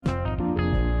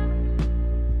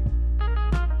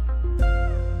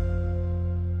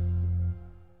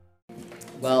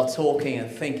Well, talking and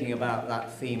thinking about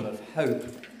that theme of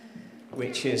hope,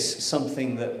 which is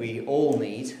something that we all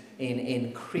need in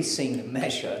increasing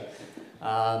measure,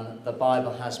 the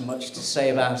Bible has much to say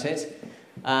about it.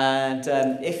 And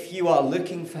if you are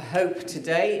looking for hope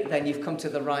today, then you've come to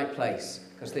the right place,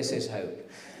 because this is hope.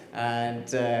 And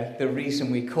the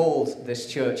reason we called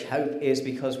this church Hope is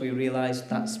because we realised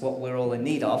that's what we're all in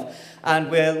need of. And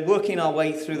we're working our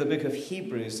way through the book of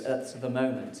Hebrews at the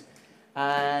moment.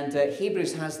 And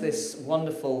Hebrews has this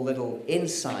wonderful little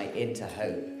insight into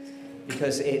hope,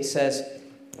 because it says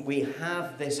we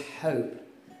have this hope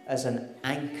as an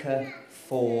anchor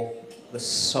for the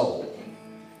soul.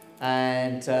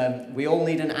 And we all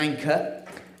need an anchor,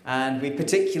 and we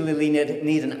particularly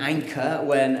need an anchor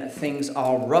when things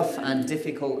are rough and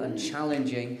difficult and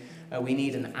challenging. We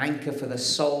need an anchor for the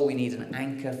soul, we need an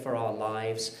anchor for our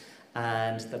lives.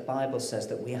 And the Bible says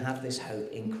that we have this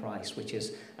hope in Christ, which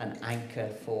is an anchor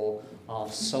for our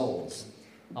souls.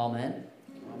 Amen?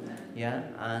 Amen. Yeah,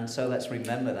 and so let's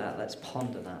remember that, let's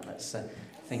ponder that, let's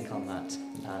think on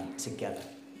that together.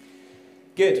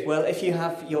 Good. Well, if you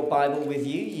have your Bible with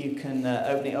you, you can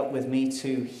open it up with me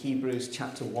to Hebrews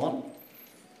chapter 1.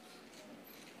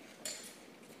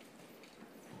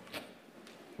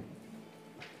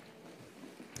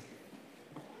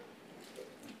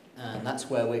 And that's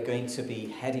where we're going to be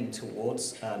heading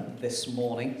towards this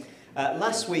morning.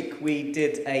 Last week we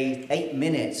did a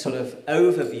 8-minute sort of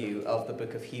overview of the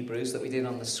book of Hebrews that we did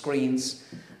on the screens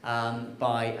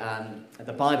by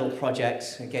the Bible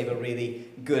Project. It gave a really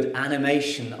good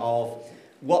animation of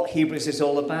what Hebrews is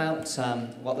all about,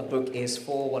 what the book is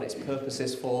for, what its purpose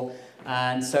is for.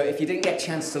 And so if you didn't get a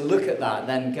chance to look at that,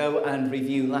 then go and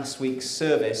review last week's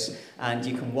service and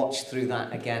you can watch through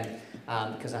that again.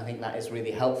 Because I think that is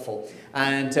really helpful.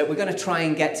 And we're going to try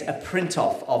and get a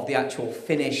print-off of the actual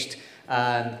finished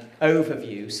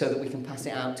overview so that we can pass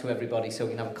it out to everybody so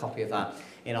we can have a copy of that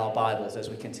in our Bibles as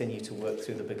we continue to work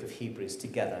through the book of Hebrews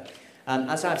together.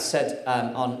 As I've said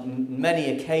on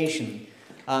many occasions,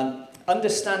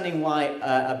 understanding why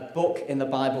a book in the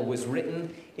Bible was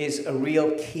written is a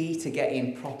real key to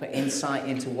getting proper insight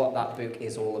into what that book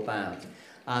is all about.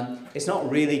 It's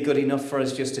not really good enough for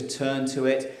us just to turn to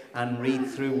it and read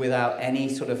through without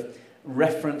any sort of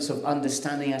reference of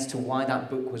understanding as to why that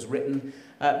book was written,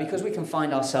 because we can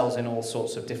find ourselves in all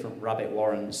sorts of different rabbit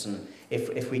warrens and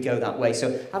if we go that way.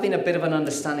 So having a bit of an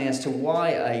understanding as to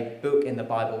why a book in the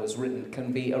Bible was written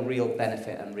can be a real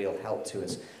benefit and real help to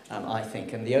us, I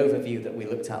think. And the overview that we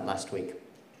looked at last week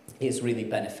is really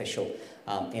beneficial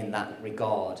in that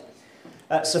regard.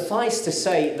 Suffice to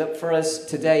say that for us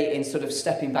today, in sort of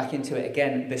stepping back into it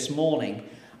again this morning,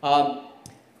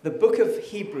 the book of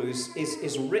Hebrews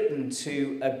is written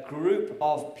to a group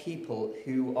of people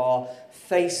who are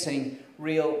facing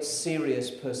real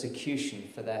serious persecution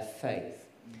for their faith.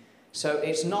 So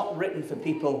it's not written for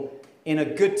people in a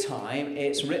good time,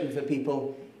 it's written for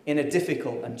people in a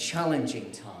difficult and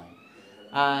challenging time.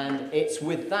 And it's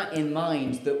with that in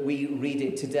mind that we read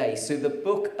it today. So the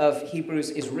book of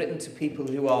Hebrews is written to people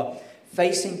who are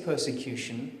facing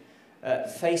persecution,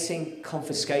 facing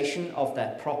confiscation of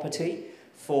their property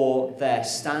for their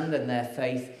stand and their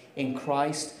faith in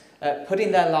Christ,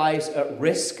 putting their lives at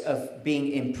risk of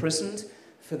being imprisoned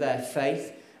for their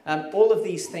faith. All of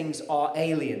these things are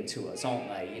alien to us, aren't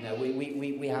they? You know,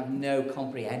 we have no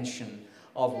comprehension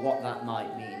of what that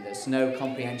might mean. There's no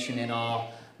comprehension in our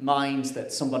minds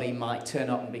that somebody might turn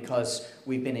up and because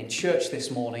we've been in church this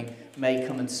morning may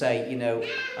come and say, you know,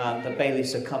 the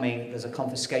bailiffs are coming, there's a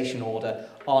confiscation order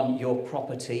on your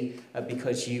property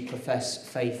because you profess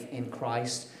faith in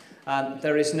Christ.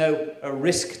 There is no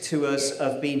risk to us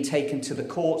of being taken to the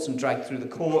courts and dragged through the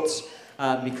courts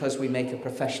because we make a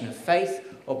profession of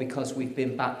faith or because we've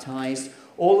been baptized.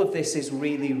 All of this is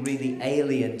really, really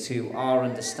alien to our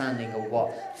understanding of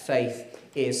what faith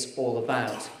is all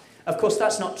about. Of course,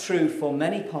 that's not true for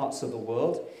many parts of the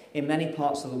world. In many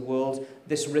parts of the world,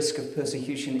 this risk of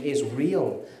persecution is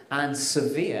real and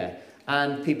severe.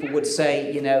 And people would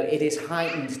say, you know, it is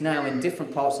heightened now in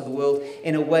different parts of the world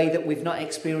in a way that we've not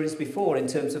experienced before in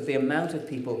terms of the amount of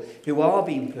people who are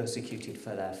being persecuted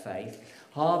for their faith,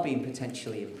 are being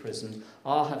potentially imprisoned,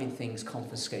 are having things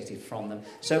confiscated from them.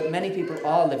 So many people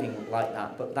are living like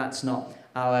that, but that's not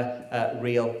our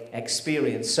real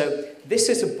experience. So this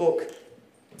is a book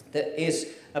that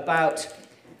is about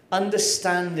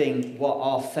understanding what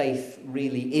our faith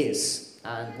really is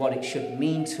and what it should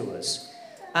mean to us.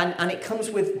 And it comes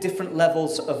with different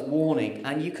levels of warning.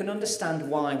 And you can understand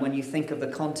why when you think of the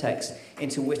context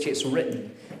into which it's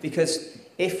written. Because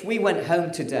if we went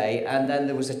home today and then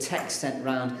there was a text sent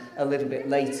round a little bit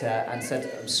later and said,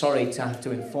 I'm sorry to have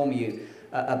to inform you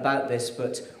about this,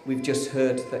 but we've just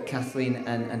heard that Kathleen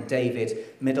and David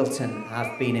Middleton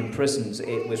have been imprisoned.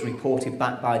 It was reported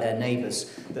back by their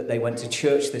neighbours that they went to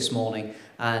church this morning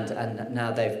and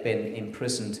now they've been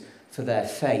imprisoned for their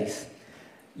faith.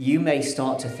 You may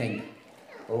start to think,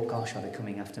 oh gosh, are they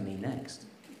coming after me next?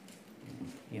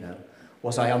 You know,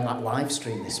 was I on that live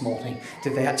stream this morning?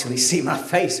 Did they actually see my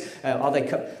face? Are they?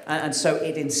 And so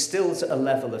it instills a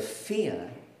level of fear.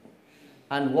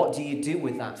 And what do you do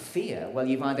with that fear? Well,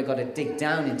 you've either got to dig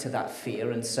down into that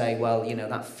fear and say, well, you know,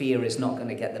 that fear is not going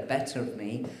to get the better of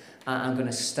me. I'm going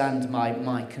to stand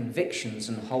my convictions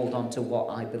and hold on to what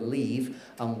I believe,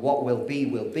 and what will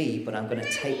be, but I'm going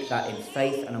to take that in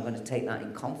faith and I'm going to take that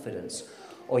in confidence.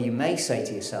 Or you may say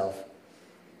to yourself,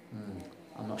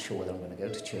 I'm not sure whether I'm going to go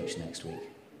to church next week.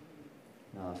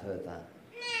 No, I've heard that.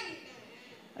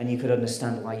 And you could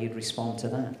understand why you'd respond to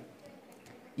that.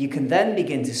 You can then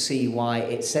begin to see why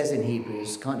it says in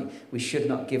Hebrews, can't you? We should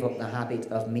not give up the habit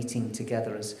of meeting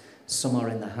together as some are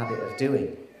in the habit of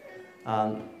doing.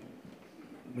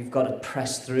 We've got to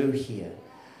press through here.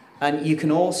 And you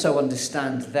can also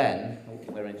understand then,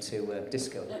 we're into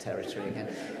disco territory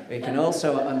again, you can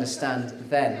also understand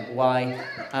then why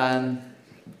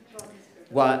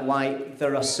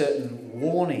there are certain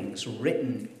warnings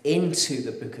written into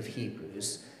the book of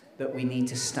Hebrews that we need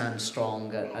to stand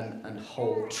strong and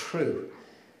hold true.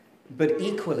 But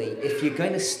equally, if you're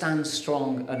going to stand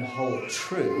strong and hold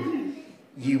true,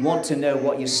 you want to know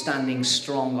what you're standing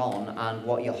strong on and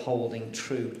what you're holding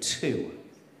true to.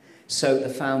 So the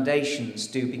foundations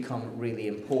do become really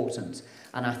important.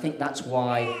 And I think that's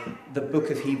why the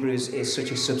book of Hebrews is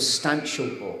such a substantial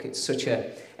book. It's such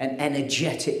an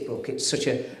energetic book. It's such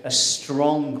a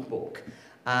strong book.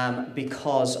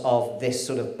 Because of this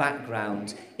sort of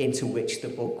background into which the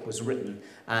book was written.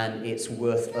 And it's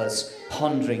worth us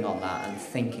pondering on that and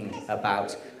thinking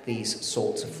about these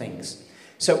sorts of things.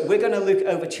 So we're going to look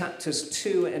over chapters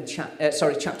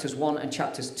 1 and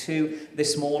chapters 2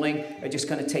 this morning. We're just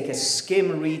going to take a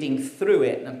skim reading through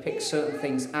it and pick certain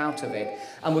things out of it.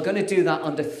 And we're going to do that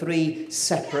under 3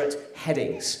 separate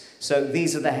headings. So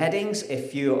these are the headings.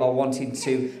 If you are wanting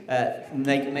to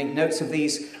make notes of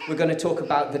these, we're going to talk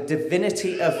about the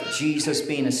divinity of Jesus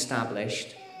being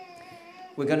established.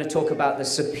 We're going to talk about the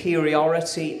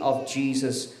superiority of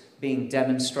Jesus being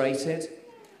demonstrated.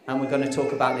 And we're going to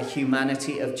talk about the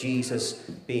humanity of Jesus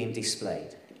being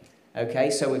displayed.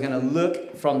 Okay, so we're going to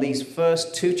look from these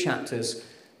first 2 chapters,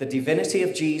 the divinity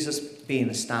of Jesus being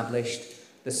established,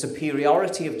 the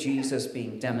superiority of Jesus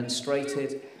being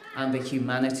demonstrated, and the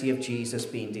humanity of Jesus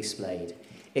being displayed.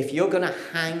 If you're going to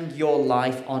hang your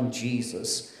life on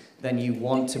Jesus, then you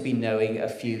want to be knowing a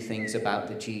few things about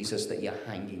the Jesus that you're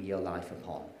hanging your life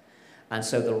upon. And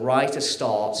so the writer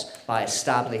starts by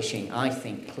establishing, I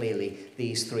think, clearly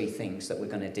these 3 things that we're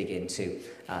going to dig into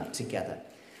together.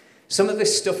 Some of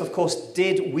this stuff, of course,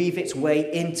 did weave its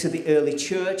way into the early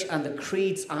church, and the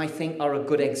creeds, I think, are a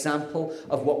good example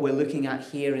of what we're looking at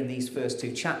here in these first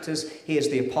 2 chapters. Here's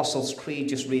the Apostles' Creed,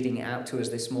 just reading it out to us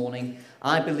this morning.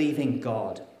 I believe in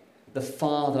God, the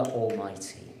Father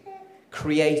Almighty,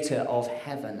 creator of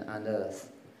heaven and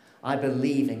earth. I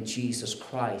believe in Jesus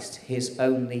Christ, his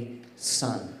only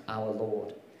Son, our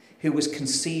Lord, who was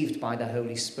conceived by the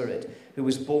Holy Spirit, who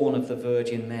was born of the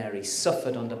Virgin Mary,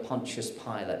 suffered under Pontius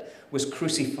Pilate, was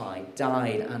crucified,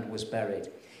 died, and was buried.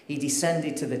 He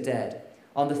descended to the dead.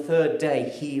 On the 3rd day,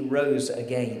 he rose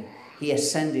again. He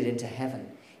ascended into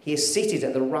heaven. He is seated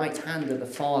at the right hand of the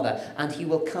Father, and he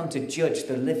will come to judge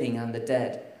the living and the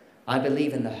dead. I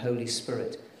believe in the Holy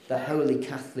Spirit, the Holy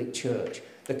Catholic Church,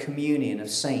 the communion of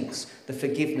saints, the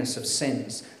forgiveness of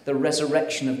sins, the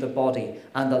resurrection of the body,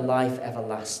 and the life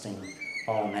everlasting.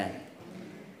 Amen.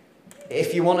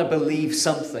 If you want to believe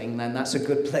something, then that's a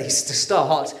good place to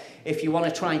start. If you want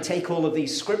to try and take all of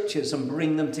these scriptures and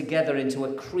bring them together into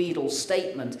a creedal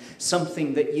statement,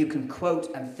 something that you can quote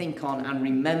and think on and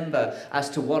remember as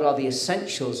to what are the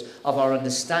essentials of our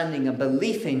understanding and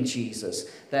belief in Jesus,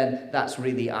 then that's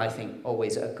really, I think,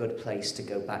 always a good place to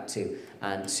go back to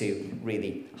and to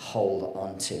really hold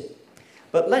on to.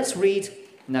 But let's read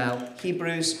now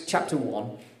Hebrews chapter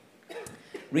 1,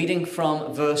 reading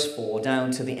from verse 4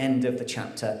 down to the end of the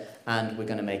chapter, and we're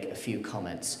going to make a few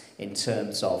comments in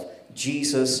terms of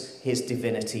Jesus, his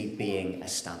divinity being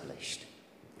established.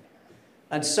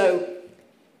 And so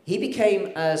he became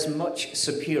as much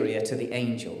superior to the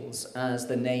angels as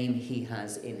the name he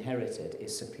has inherited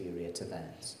is superior to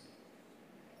theirs.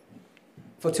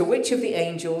 For to which of the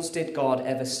angels did God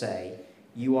ever say,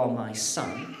 "You are my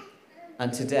son,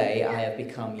 and today I have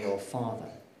become your father"?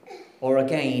 Or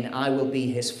again, "I will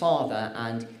be his father,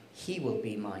 and he will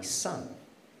be my son"?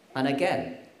 And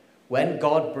again, when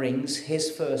God brings his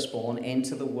firstborn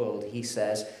into the world, he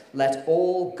says, let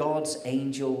all God's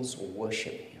angels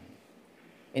worship him.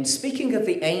 In speaking of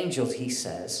the angels, he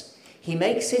says, he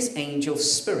makes his angels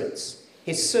spirits,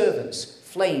 his servants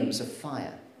flames of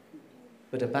fire.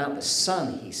 But about the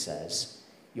Son, he says,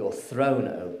 your throne,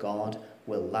 O God,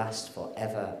 will last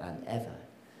forever and ever.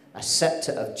 A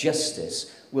scepter of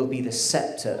justice will be the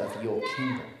scepter of your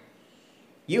kingdom.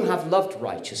 You have loved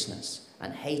righteousness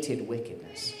and hated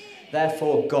wickedness.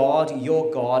 Therefore, God,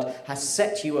 your God, has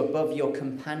set you above your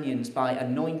companions by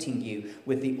anointing you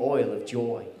with the oil of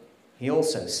joy. He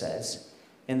also says,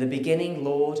 in the beginning,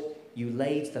 Lord, you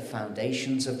laid the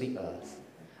foundations of the earth,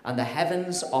 and the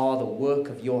heavens are the work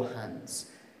of your hands.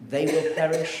 They will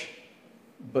perish,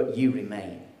 but you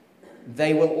remain.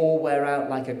 They will all wear out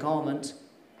like a garment.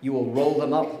 You will roll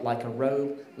them up like a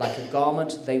robe. Like a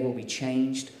garment, they will be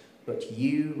changed, but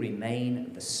you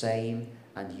remain the same,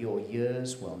 and your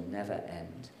years will never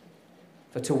end.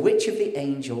 For to which of the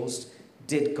angels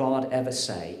did God ever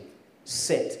say,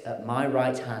 sit at my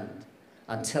right hand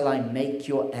until I make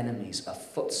your enemies a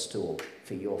footstool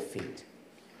for your feet?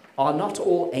 Are not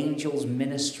all angels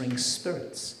ministering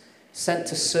spirits sent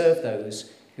to serve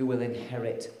those who will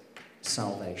inherit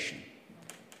salvation?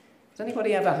 Has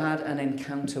anybody ever had an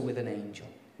encounter with an angel?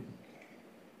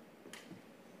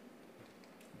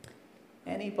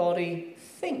 Anybody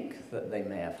think that they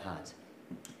may have had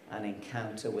an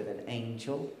encounter with an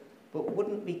angel, but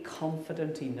wouldn't be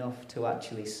confident enough to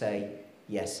actually say,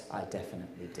 yes, I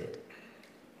definitely did?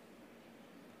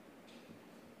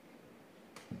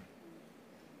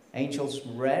 Angels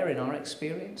rare in our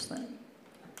experience then?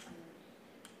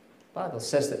 The Bible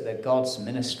says that they're God's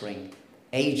ministering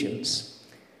agents.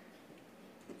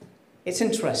 It's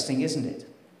interesting, isn't it?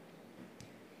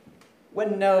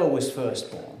 When Noah was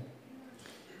first born,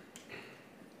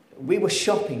 we were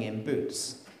shopping in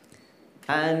Boots,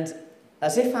 and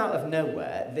as if out of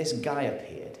nowhere, this guy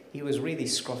appeared. He was really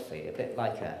scruffy, a bit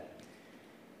like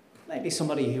maybe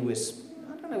somebody who was,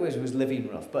 I don't know who was living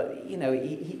rough, but, you know,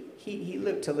 he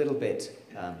looked a little bit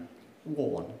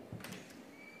worn.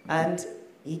 And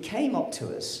he came up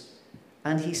to us,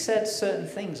 and he said certain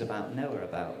things about Noah,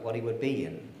 about what he would be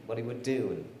and what he would do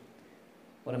and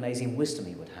what amazing wisdom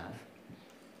he would have.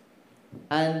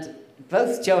 And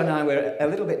both Joe and I were a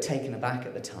little bit taken aback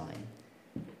at the time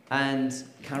and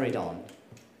carried on.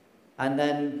 And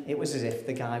then it was as if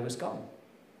the guy was gone.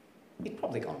 He'd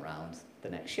probably gone round the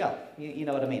next shelf. You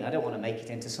know what I mean? I don't want to make it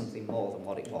into something more than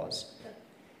what it was.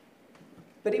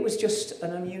 But it was just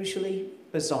an unusually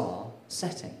bizarre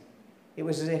setting. It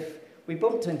was as if we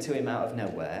bumped into him out of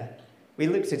nowhere, we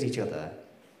looked at each other,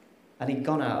 and he'd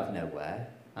gone out of nowhere.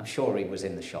 I'm sure he was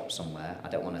in the shop somewhere. I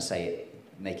don't want to say it,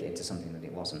 make it into something that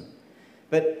it wasn't.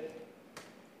 But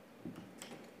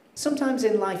sometimes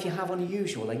in life you have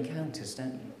unusual encounters,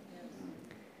 don't you?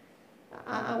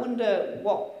 I wonder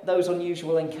what those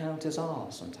unusual encounters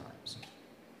are sometimes.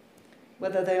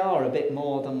 Whether they are a bit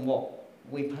more than what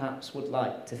we perhaps would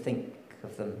like to think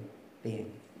of them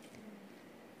being.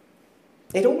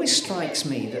 It always strikes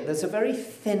me that there's a very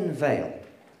thin veil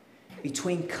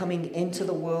between coming into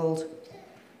the world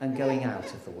and going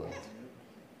out of the world.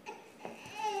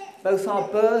 Both our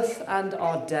birth and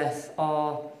our death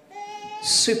are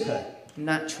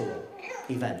supernatural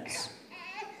events.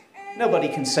 Nobody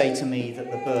can say to me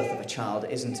that the birth of a child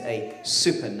isn't a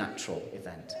supernatural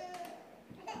event.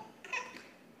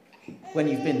 When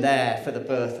you've been there for the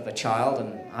birth of a child,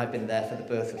 and I've been there for the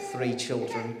birth of 3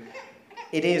 children,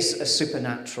 it is a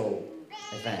supernatural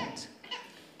event.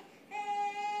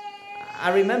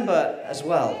 I remember as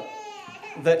well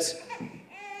that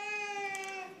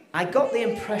I got the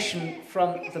impression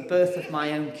from the birth of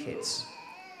my own kids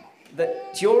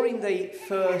that during the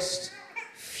first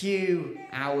few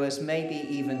hours, maybe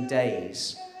even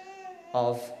days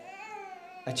of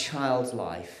a child's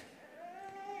life,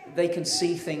 they can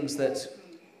see things that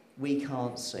we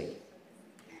can't see.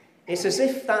 It's as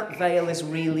if that veil is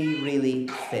really, really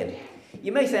thin.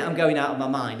 You may think I'm going out of my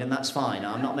mind, and that's fine.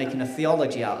 I'm not making a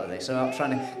theology out of this. I'm not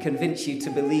trying to convince you to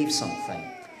believe something.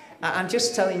 I'm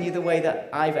just telling you the way that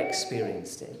I've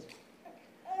experienced it.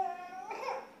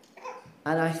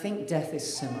 And I think death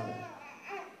is similar.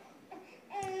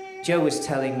 Jo was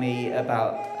telling me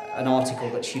about an article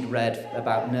that she'd read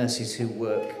about nurses who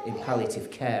work in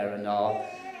palliative care and are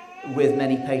with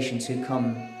many patients who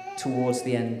come towards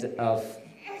the end of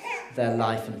their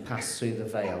life and pass through the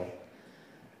veil,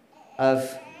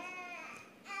 of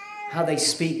how they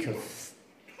speak of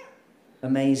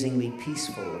amazingly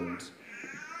peaceful and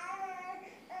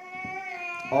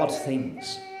odd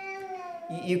things.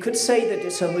 You could say that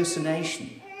it's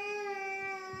hallucination.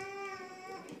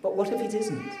 But what if it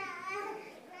isn't?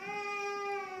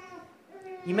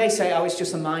 You may say, oh, it's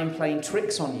just the mind playing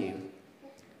tricks on you.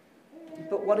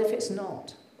 But what if it's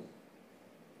not?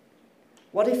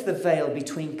 What if the veil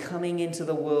between coming into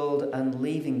the world and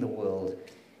leaving the world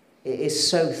is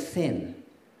so thin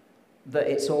that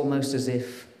it's almost as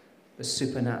if the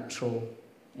supernatural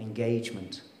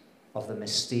engagement of the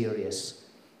mysterious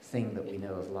thing that we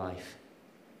know of life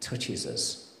touches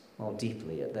us more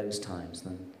deeply at those times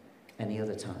than any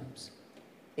other times?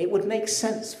 It would make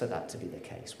sense for that to be the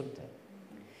case, wouldn't it?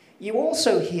 You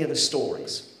also hear the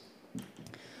stories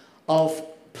of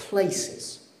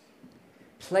places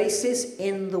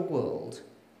in the world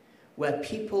where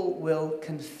people will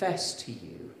confess to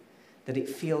you that it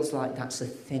feels like that's a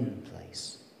thin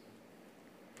place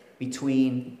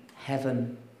between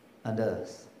heaven and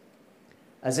earth,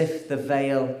 as if the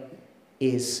veil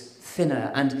is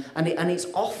thinner, and it's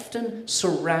often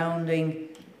surrounding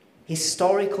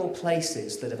historical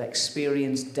places that have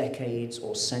experienced decades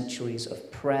or centuries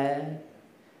of prayer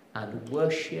and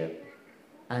worship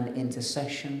and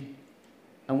intercession.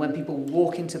 And when people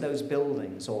walk into those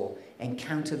buildings or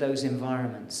encounter those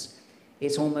environments,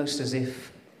 it's almost as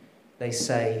if they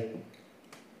say,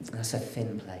 that's a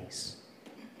thin place.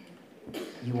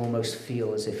 You almost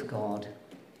feel as if God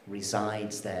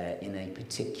resides there in a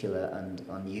particular and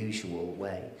unusual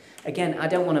way. Again, I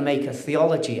don't want to make a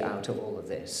theology out of all of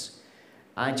this.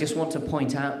 I just want to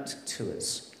point out to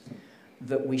us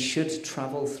that we should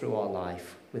travel through our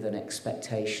life with an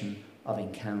expectation of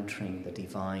encountering the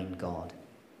divine God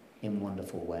in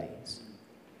wonderful ways.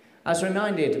 I was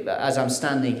reminded, as I'm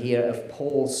standing here, of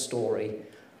Paul's story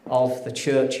of the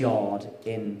churchyard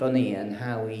in Bunny and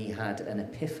how he had an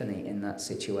epiphany in that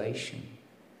situation.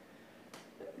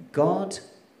 God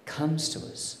comes to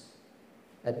us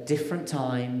at different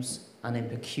times and in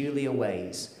peculiar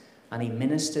ways, and he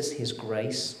ministers his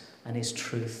grace and his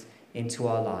truth into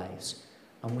our lives.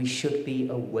 And we should be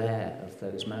aware of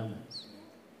those moments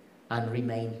and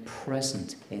remain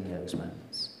present in those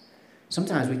moments.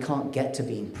 Sometimes we can't get to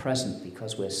being present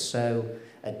because we're so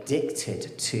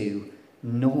addicted to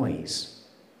noise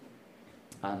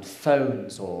and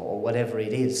phones or whatever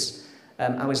it is.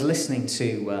 I was listening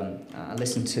to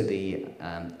the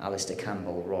Alistair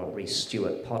Campbell, Rory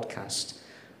Stewart podcast.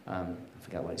 I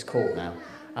forget what it's called now.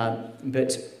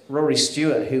 But Rory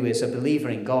Stewart, who is a believer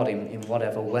in God in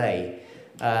whatever way,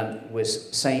 was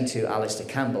saying to Alistair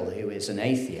Campbell, who is an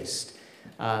atheist,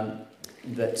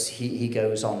 that he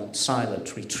goes on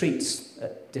silent retreats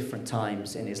at different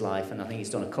times in his life, and I think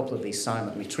he's done a couple of these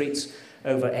silent retreats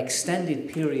over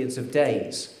extended periods of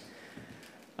days.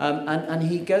 And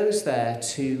he goes there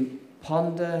to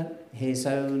ponder his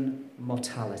own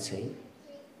mortality,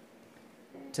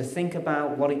 to think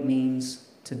about what it means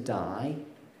to die,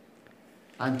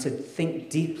 and to think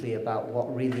deeply about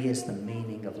what really is the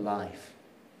meaning of life.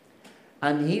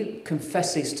 And he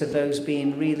confesses to those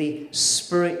being really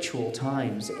spiritual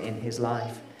times in his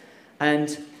life.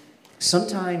 And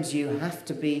sometimes you have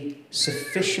to be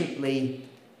sufficiently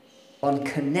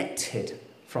unconnected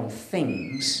from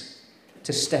things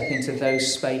to step into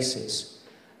those spaces.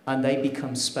 And they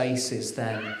become spaces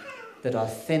then that are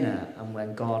thinner, and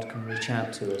when God can reach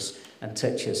out to us and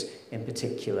touch us in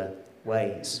particular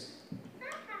ways.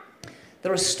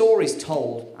 There are stories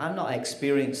told, I've not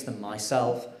experienced them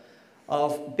myself,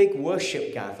 of big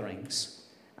worship gatherings.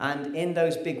 And in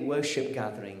those big worship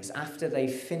gatherings, after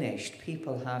they've finished,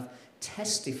 people have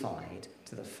testified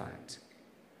to the fact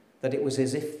that it was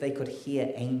as if they could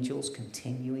hear angels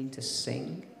continuing to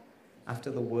sing after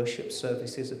the worship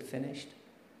services had finished.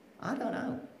 I don't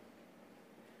know.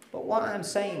 But what I'm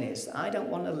saying is, I don't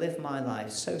want to live my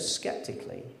life so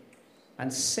skeptically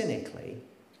and cynically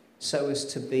so as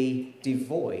to be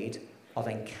devoid of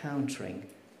encountering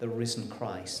the risen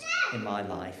Christ in my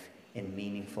life in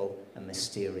meaningful and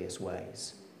mysterious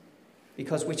ways.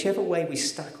 Because whichever way we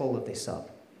stack all of this up,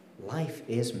 life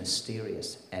is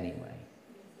mysterious anyway.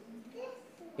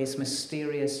 It's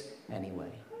mysterious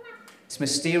anyway. It's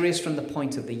mysterious from the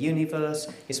point of the universe.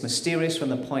 It's mysterious from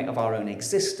the point of our own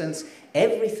existence.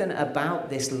 Everything about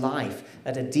this life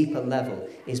at a deeper level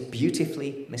is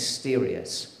beautifully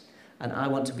mysterious. And I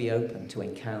want to be open to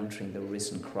encountering the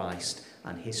risen Christ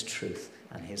and his truth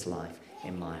and his life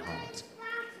in my heart.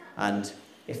 And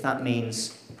if that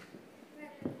means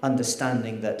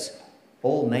understanding that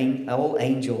all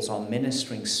angels are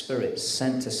ministering spirits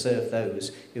sent to serve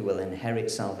those who will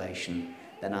inherit salvation,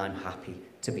 then I'm happy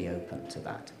to be open to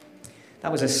that.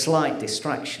 That was a slight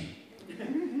distraction.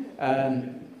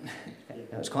 It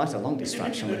was quite a long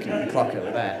distraction looking at the clock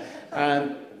over there.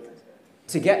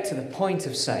 To get to the point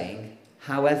of saying,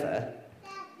 however,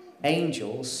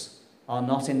 angels are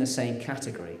not in the same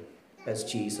category as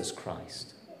Jesus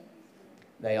Christ.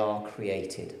 They are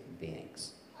created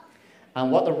beings.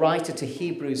 And what the writer to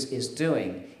Hebrews is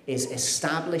doing is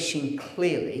establishing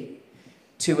clearly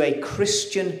to a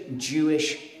Christian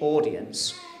Jewish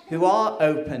audience who are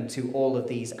open to all of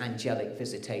these angelic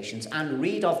visitations and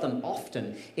read of them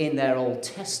often in their Old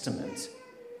Testament,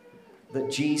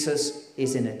 that Jesus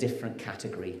is in a different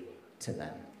category to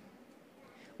them.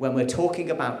 When we're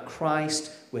talking about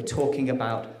Christ, we're talking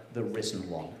about the risen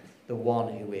one, the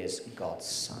one who is God's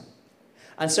Son.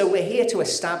 And so we're here to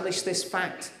establish this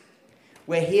fact.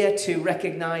 We're here to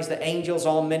recognize that angels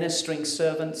are ministering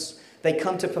servants. They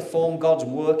come to perform God's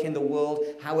work in the world,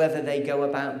 however they go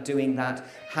about doing that,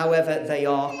 however they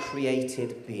are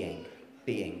created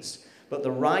beings. But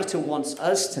the writer wants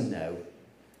us to know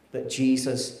that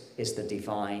Jesus is the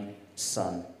divine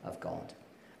Son of God.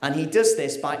 And he does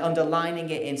this by underlining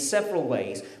it in several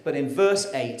ways. But in verse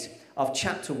 8 of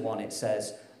chapter 1 it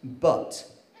says, but.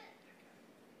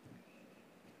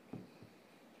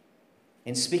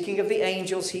 In speaking of the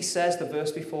angels, he says, the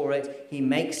verse before it, he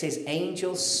makes his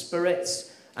angels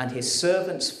spirits and his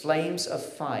servants flames of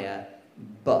fire.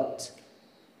 But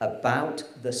about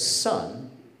the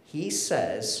Son, he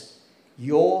says,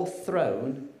 your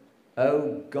throne,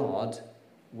 O God,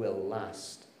 will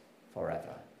last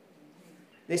forever.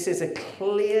 This is a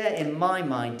clear, in my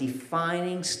mind,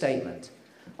 defining statement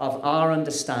of our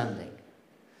understanding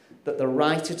that the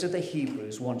writer to the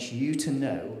Hebrews wants you to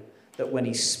know that when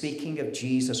he's speaking of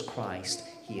Jesus Christ,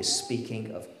 he is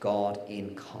speaking of God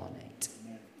incarnate.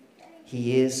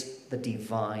 He is the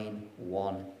divine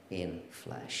one in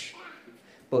flesh.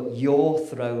 But your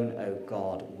throne, O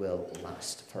God, will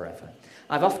last forever.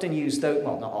 I've often used those,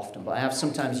 well, not often, but I have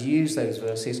sometimes used those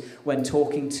verses when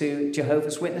talking to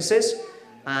Jehovah's Witnesses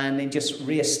and in just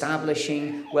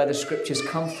re-establishing where the scriptures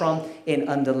come from in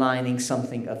underlining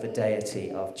something of the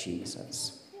deity of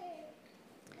Jesus.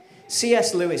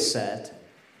 C.S. Lewis said,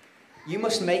 you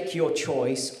must make your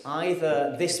choice.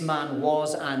 Either this man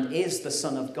was and is the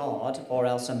Son of God, or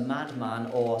else a madman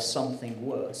or something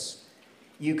worse.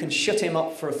 You can shut him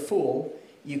up for a fool,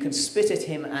 you can spit at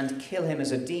him and kill him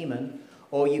as a demon,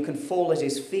 or you can fall at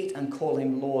his feet and call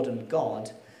him Lord and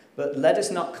God. But let us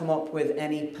not come up with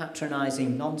any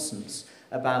patronizing nonsense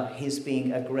about his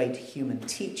being a great human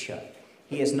teacher.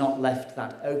 He has not left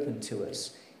that open to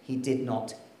us. He did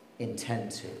not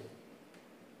intend to.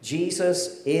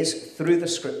 Jesus is, through the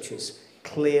scriptures,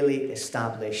 clearly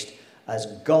established as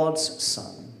God's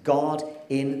Son, God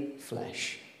in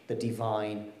flesh, the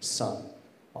divine Son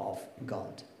of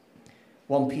God.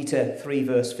 1 Peter 3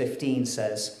 verse 15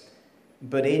 says,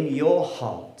 but in your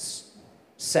hearts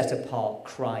set apart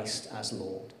Christ as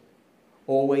Lord.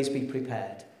 Always be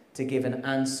prepared to give an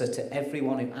answer to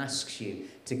everyone who asks you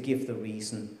to give the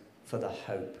reason for the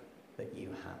hope that you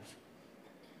have.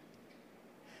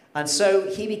 And so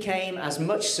he became as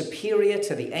much superior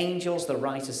to the angels, the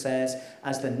writer says,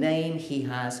 as the name he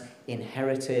has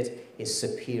inherited is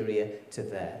superior to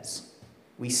theirs.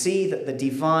 We see that the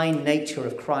divine nature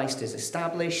of Christ is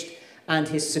established, and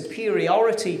his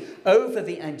superiority over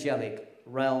the angelic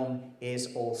realm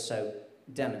is also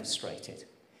demonstrated.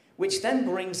 Which then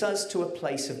brings us to a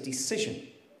place of decision.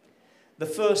 The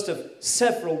first of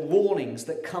several warnings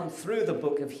that come through the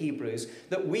book of Hebrews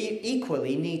that we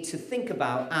equally need to think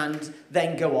about and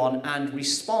then go on and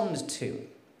respond to.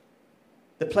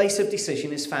 The place of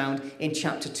decision is found in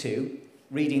chapter 2,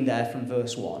 reading there from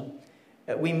verse 1.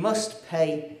 We must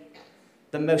pay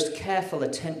the most careful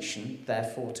attention,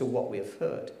 therefore, to what we have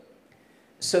heard,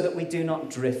 so that we do not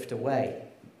drift away.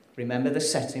 Remember the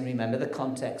setting, remember the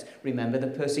context, remember the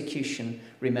persecution,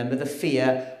 remember the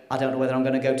fear. I don't know whether I'm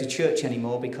going to go to church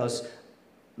anymore because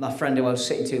my friend who I was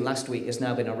sitting to last week has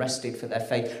now been arrested for their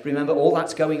faith. Remember, all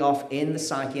that's going off in the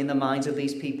psyche, in the minds of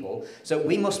these people. So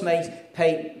we must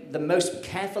pay the most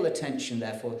careful attention,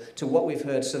 therefore, to what we've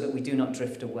heard so that we do not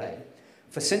drift away.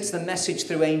 For since the message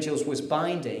through angels was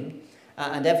binding,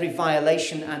 and every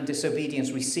violation and disobedience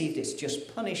received its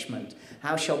just punishment,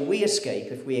 how shall we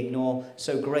escape if we ignore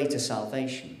so great a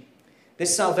salvation?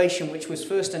 This salvation, which was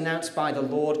first announced by the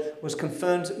Lord, was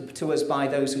confirmed to us by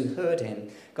those who heard him.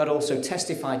 God also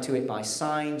testified to it by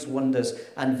signs, wonders,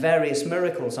 and various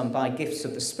miracles, and by gifts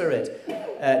of the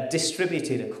Spirit,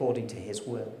 distributed according to his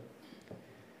will.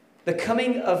 The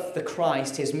coming of the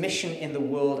Christ, his mission in the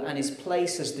world, and his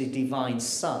place as the divine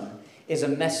Son is a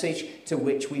message to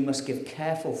which we must give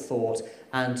careful thought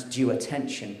and due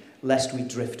attention, lest we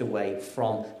drift away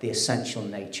from the essential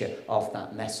nature of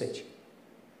that message.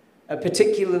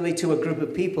 particularly to a group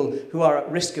of people who are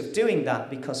at risk of doing that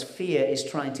because fear is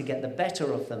trying to get the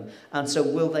better of them. And so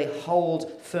will they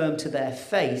hold firm to their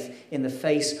faith in the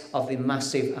face of the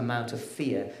massive amount of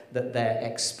fear that they're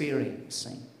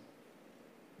experiencing?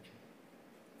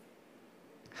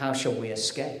 How shall we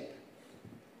escape?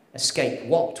 Escape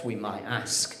what, we might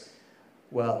ask?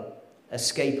 Well,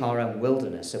 escape our own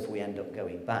wilderness if we end up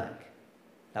going back.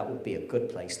 That would be a good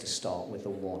place to start with a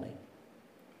warning.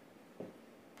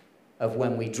 Of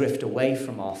when we drift away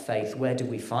from our faith, where do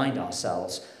we find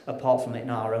ourselves apart from in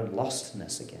our own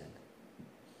lostness again?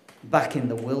 Back in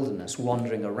the wilderness,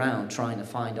 wandering around, trying to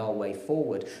find our way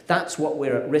forward. That's what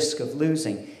we're at risk of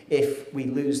losing. If we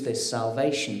lose this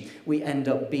salvation, we end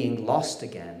up being lost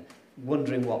again,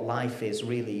 wondering what life is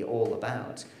really all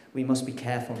about. We must be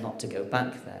careful not to go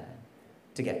back there,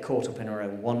 to get caught up in our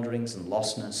own wanderings and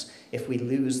lostness if we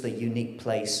lose the unique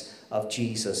place of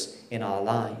Jesus in our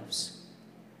lives.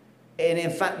 And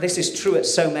in fact, this is true at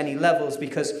so many levels,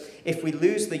 because if we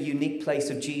lose the unique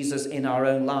place of Jesus in our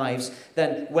own lives,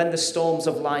 then when the storms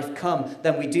of life come,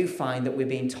 then we do find that we're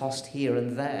being tossed here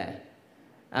and there.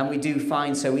 And we do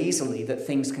find so easily that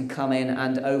things can come in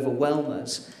and overwhelm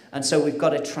us. And so we've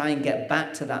got to try and get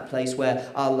back to that place where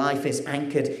our life is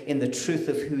anchored in the truth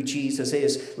of who Jesus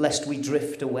is, lest we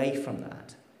drift away from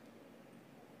that.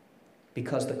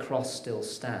 Because the cross still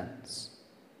stands.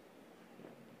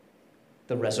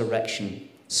 The resurrection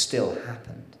still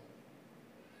happened.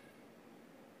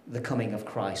 The coming of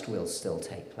Christ will still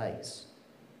take place.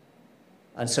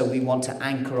 And so we want to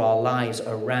anchor our lives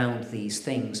around these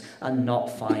things and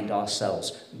not find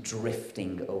ourselves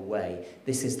drifting away.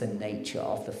 This is the nature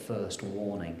of the first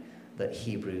warning that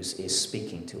Hebrews is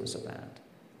speaking to us about.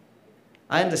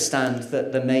 I understand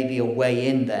that there may be a way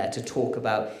in there to talk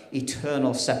about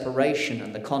eternal separation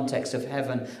and the context of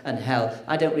heaven and hell.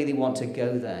 I don't really want to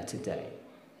go there today.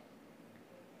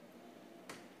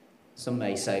 Some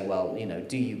may say, well,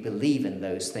 do you believe in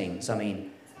those things? I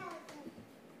mean,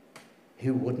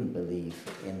 who wouldn't believe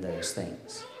in those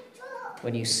things?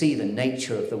 When you see the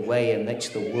nature of the way in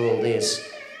which the world is,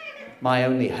 my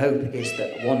only hope is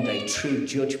that one day true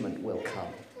judgment will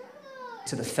come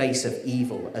to the face of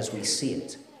evil as we see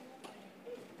it,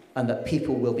 and that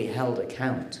people will be held to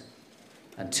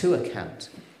account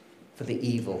for the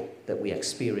evil that we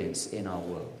experience in our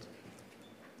world.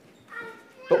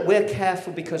 But we're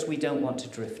careful because we don't want to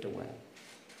drift away.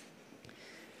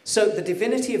 So the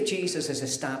divinity of Jesus is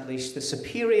established, the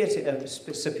superiority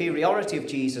of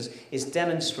Jesus is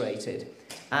demonstrated,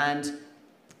 and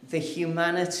the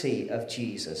humanity of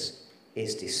Jesus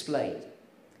is displayed.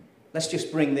 Let's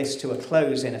just bring this to a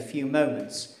close in a few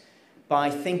moments by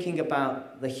thinking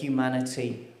about the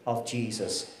humanity of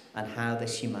Jesus and how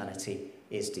this humanity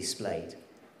is displayed.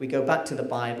 We go back to the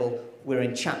Bible, we're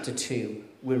in chapter 2,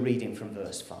 we're reading from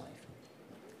verse 5.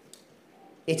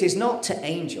 It is not to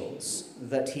angels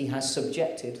that he has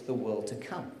subjected the world to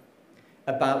come,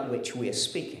 about which we are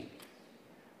speaking.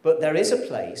 But there is a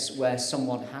place where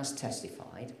someone has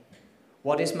testified,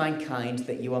 what is mankind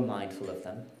that you are mindful of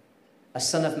them? A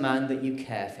son of man that you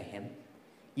care for him?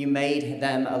 You made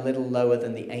them a little lower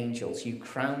than the angels. You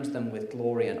crowned them with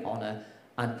glory and honor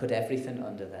and put everything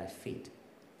under their feet.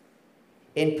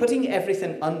 In putting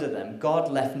everything under them,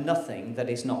 God left nothing that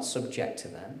is not subject to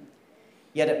them.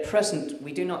 Yet at present,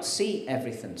 we do not see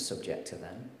everything subject to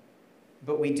them,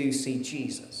 but we do see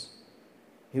Jesus,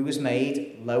 who was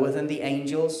made lower than the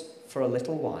angels for a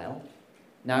little while,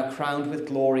 now crowned with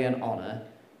glory and honor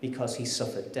because he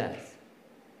suffered death,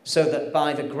 so that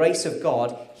by the grace of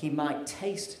God, he might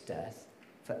taste death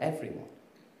for everyone.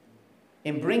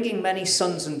 In bringing many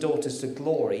sons and daughters to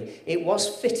glory, it was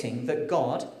fitting that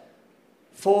God,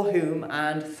 for whom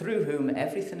and through whom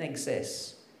everything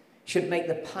exists, should make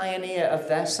the pioneer of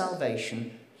their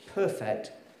salvation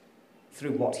perfect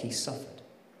through what he suffered.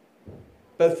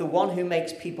 Both the one who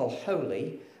makes people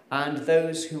holy and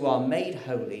those who are made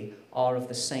holy are of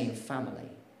the same family.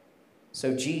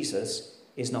 So Jesus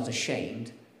is not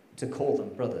ashamed to call them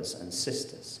brothers and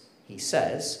sisters. He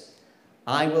says,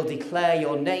 I will declare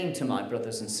your name to my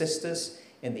brothers and sisters.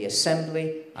 In the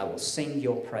assembly, I will sing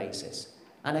your praises.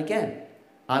 And again,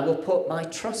 I will put my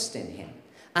trust in him.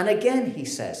 And again, he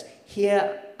says,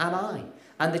 here am I,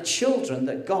 and the children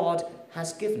that God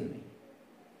has given me.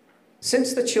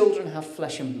 Since the children have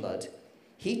flesh and blood,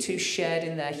 he too shared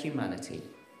in their humanity,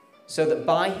 so that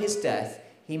by his death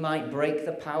he might break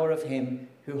the power of him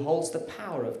who holds the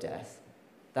power of death,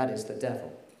 that is the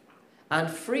devil, and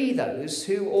free those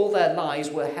who all their lives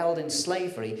were held in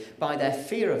slavery by their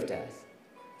fear of death.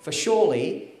 For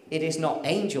surely it is not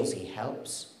angels he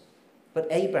helps, but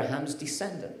Abraham's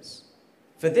descendants.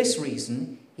 For this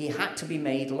reason, he had to be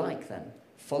made like them,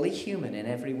 fully human in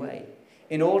every way,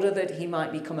 in order that he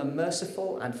might become a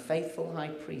merciful and faithful high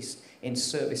priest in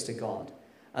service to God,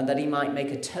 and that he might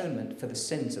make atonement for the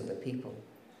sins of the people.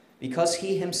 Because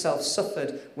he himself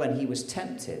suffered when he was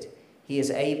tempted, he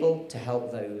is able to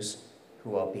help those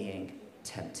who are being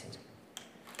tempted.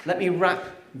 Let me wrap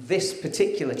this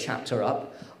particular chapter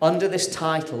up under this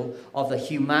title of the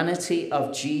humanity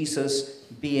of Jesus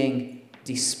being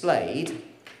displayed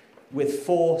with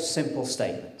 4 simple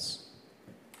statements.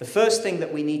 The first thing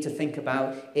that we need to think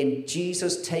about in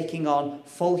Jesus taking on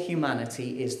full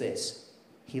humanity is this: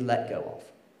 he let go of.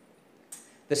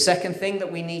 The second thing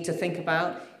that we need to think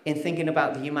about in thinking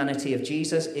about the humanity of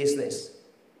Jesus is this: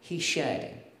 he shared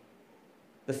in.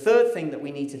 The third thing that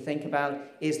we need to think about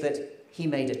is that he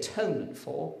made atonement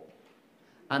for.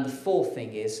 And the fourth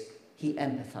thing is he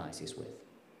empathizes with.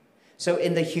 So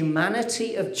in the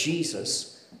humanity of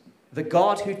Jesus, the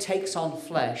God who takes on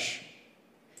flesh,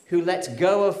 who lets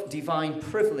go of divine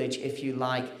privilege, if you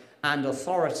like, and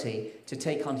authority to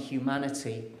take on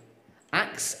humanity,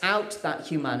 acts out that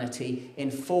humanity in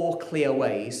 4 clear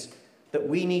ways that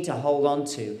we need to hold on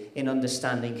to in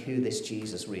understanding who this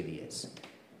Jesus really is.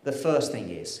 The first thing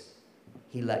is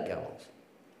he let go of.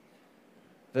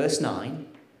 Verse 9,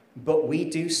 but we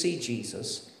do see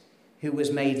Jesus, who was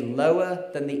made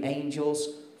lower than the angels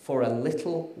for a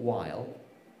little while,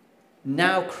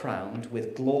 now crowned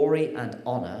with glory and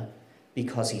honor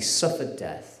because he suffered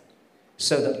death,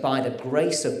 so that by the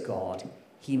grace of God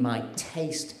he might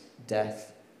taste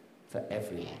death for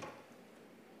everyone.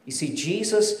 You see,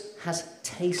 Jesus has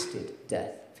tasted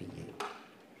death for you.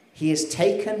 He has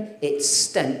taken its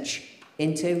stench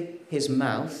into his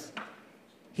mouth.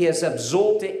 He has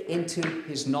absorbed it into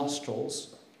his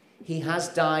nostrils. He has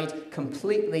died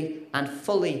completely and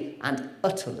fully and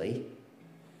utterly,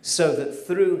 so that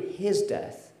through his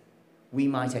death we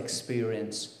might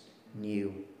experience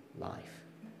new life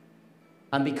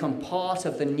and become part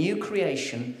of the new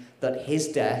creation that his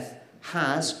death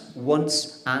has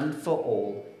once and for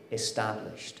all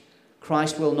established.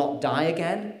 Christ will not die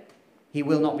again. He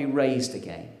will not be raised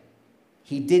again.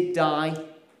 He did die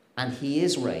and he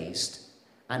is raised,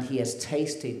 and he has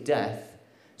tasted death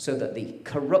so that the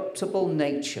corruptible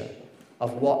nature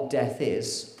of what death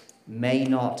is may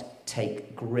not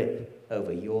take grip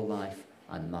over your life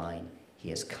and mine. He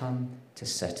has come to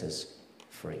set us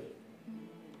free.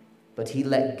 But he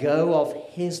let go of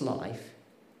his life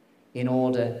in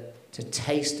order to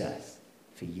taste death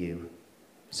for you,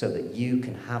 so that you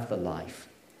can have the life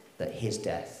that his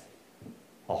death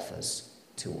offers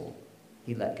to all.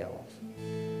 He let go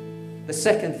of. The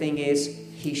second thing is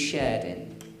he shared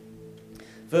in.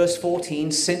 Verse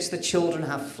 14, since the children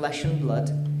have flesh and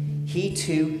blood, he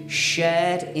too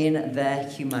shared in their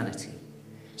humanity,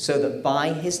 so that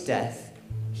by his death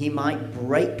he might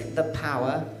break the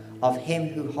power of him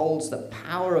who holds the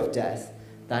power of death,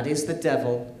 that is the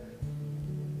devil.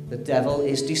 The devil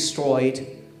is destroyed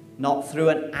not through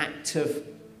an act of,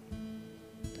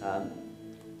 not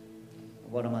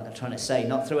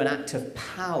through an act of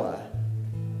power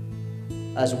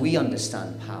as we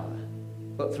understand power,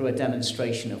 but through a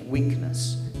demonstration of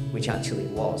weakness, which actually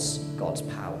was God's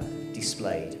power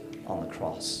displayed on the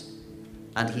cross.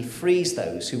 And he frees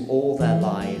those who all their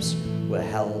lives were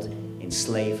held in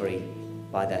slavery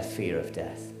by their fear of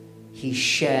death. He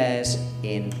shares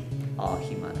in our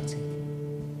humanity.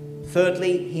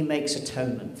 Thirdly, he makes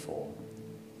atonement for.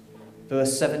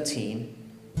 Verse 17,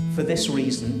 for this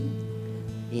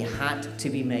reason, he had to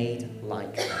be made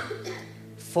like them,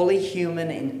 fully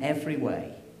human in every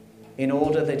way, in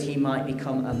order that he might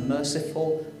become a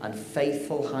merciful and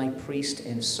faithful high priest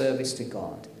in service to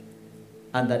God,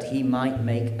 and that he might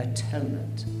make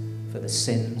atonement for the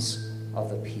sins of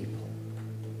the people.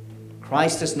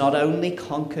 Christ has not only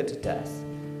conquered death,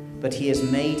 but he has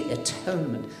made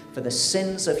atonement for the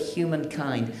sins of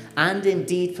humankind, and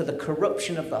indeed for the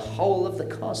corruption of the whole of the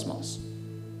cosmos,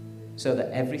 so that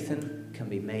everything can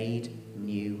be made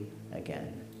new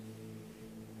again.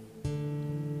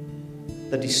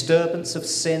 The disturbance of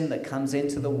sin that comes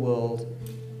into the world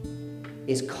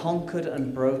is conquered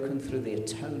and broken through the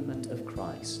atonement of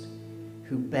Christ,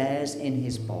 who bears in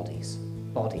his body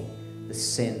the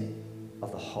sin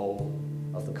of the whole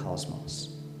of the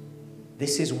cosmos.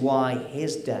 This is why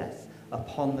his death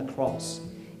upon the cross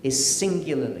is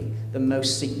singularly the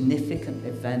most significant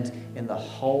event in the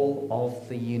whole of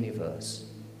the universe.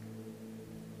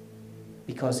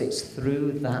 Because it's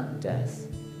through that death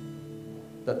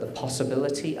that the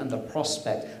possibility and the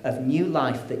prospect of new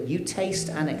life that you taste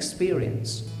and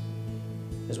experience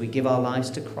as we give our lives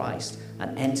to Christ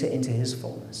and enter into his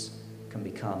fullness can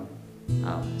become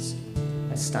ours.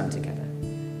 Let's stand together.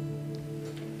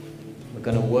 We're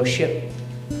going to worship.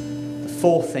 The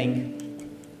fourth thing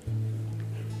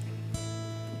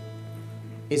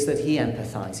is that he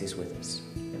empathizes with us.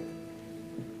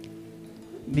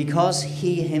 Because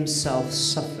he himself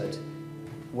suffered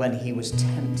when he was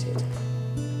tempted,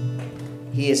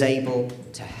 he is able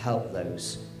to help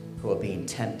those who are being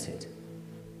tempted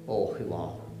or who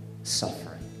are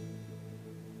suffering.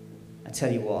 I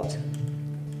tell you what,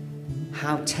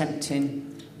 how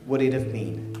tempting would it have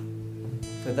been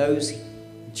for those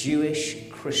Jewish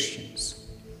Christians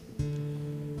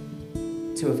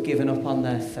to have given up on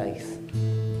their faith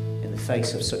in the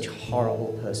face of such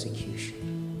horrible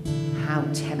persecution? How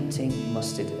tempting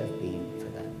must it have been for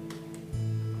them?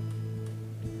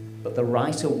 But the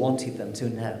writer wanted them to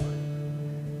know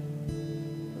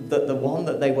that the one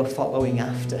that they were following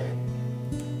after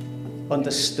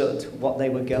understood what they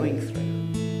were going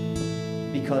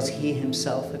through because he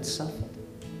himself had suffered.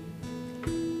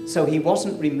 So he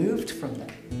wasn't removed from them.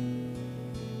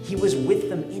 He was with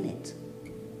them in it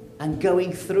and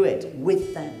going through it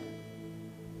with them.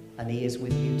 And he is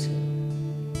with you too.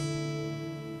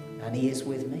 And he is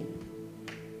with me.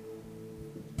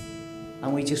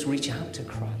 And we just reach out to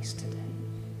Christ today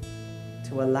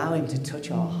to allow him to touch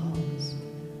our hearts.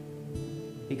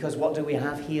 Because what do we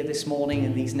have here this morning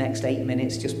in these next 8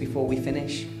 minutes just before we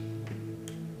finish?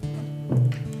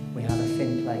 We have a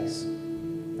thin place.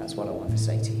 That's what I want to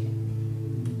say to you.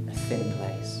 A thin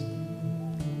place.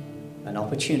 An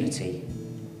opportunity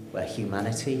where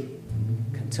humanity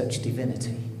can touch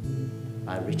divinity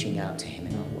by reaching out to him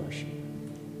in our worship.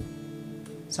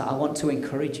 So I want to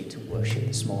encourage you to worship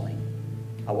this morning.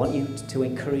 I want you to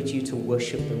encourage you to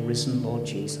worship the risen Lord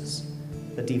Jesus,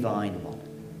 the divine one,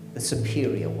 the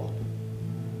superior one,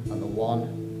 and the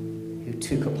one who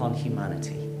took upon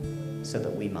humanity so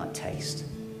that we might taste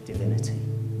divinity.